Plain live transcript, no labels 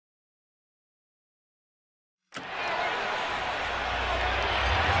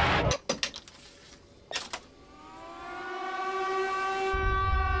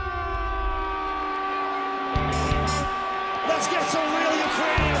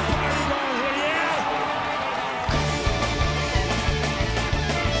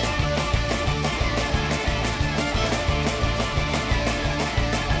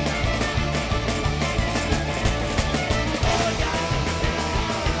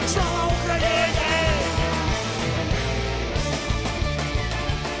Слава Україні!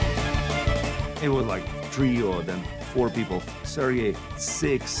 It was like trio, then 4 people. Sergey,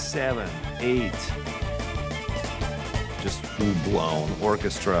 6, 7, 8. Just full-blown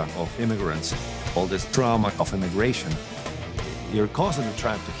orchestra of immigrants. All this trauma of immigration. You're constantly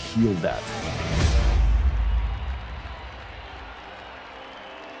trying to heal that.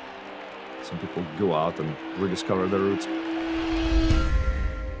 Some people go out and rediscover their roots.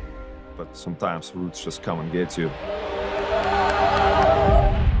 But sometimes roots just come and get you.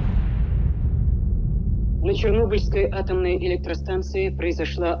 На Чернобыльской атомной электростанции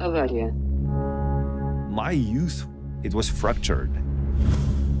произошла авария. My youth, it was fractured.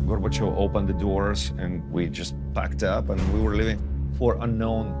 Gorbachev opened the doors and we just packed up and we were living for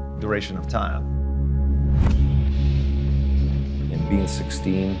unknown duration of time. And being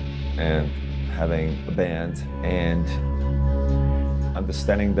 16 and having a band and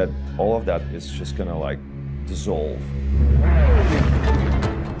understanding that all of that is just gonna like dissolve.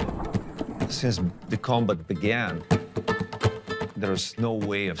 Since the combat began, there's no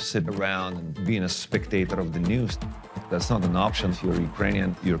way of sitting around and being a spectator of the news. That's not an option. If you're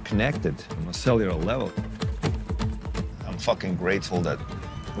Ukrainian, you're connected on a cellular level. I'm fucking grateful that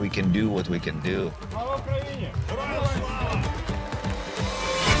we can do what we can do.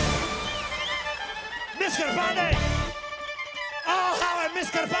 Miss Karpati! Oh, how I miss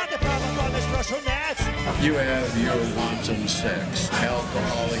Karpati, Papa, on this Russian net! You have your wanton sex,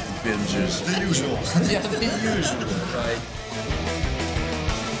 alcoholic binges. The usual. Yeah, the usual, right?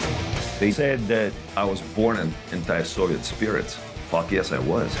 They said that I was born in anti-Soviet spirits. Fuck yes, I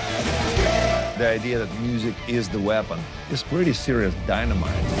was. The idea that music is the weapon is pretty serious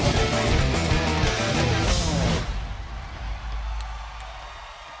dynamite.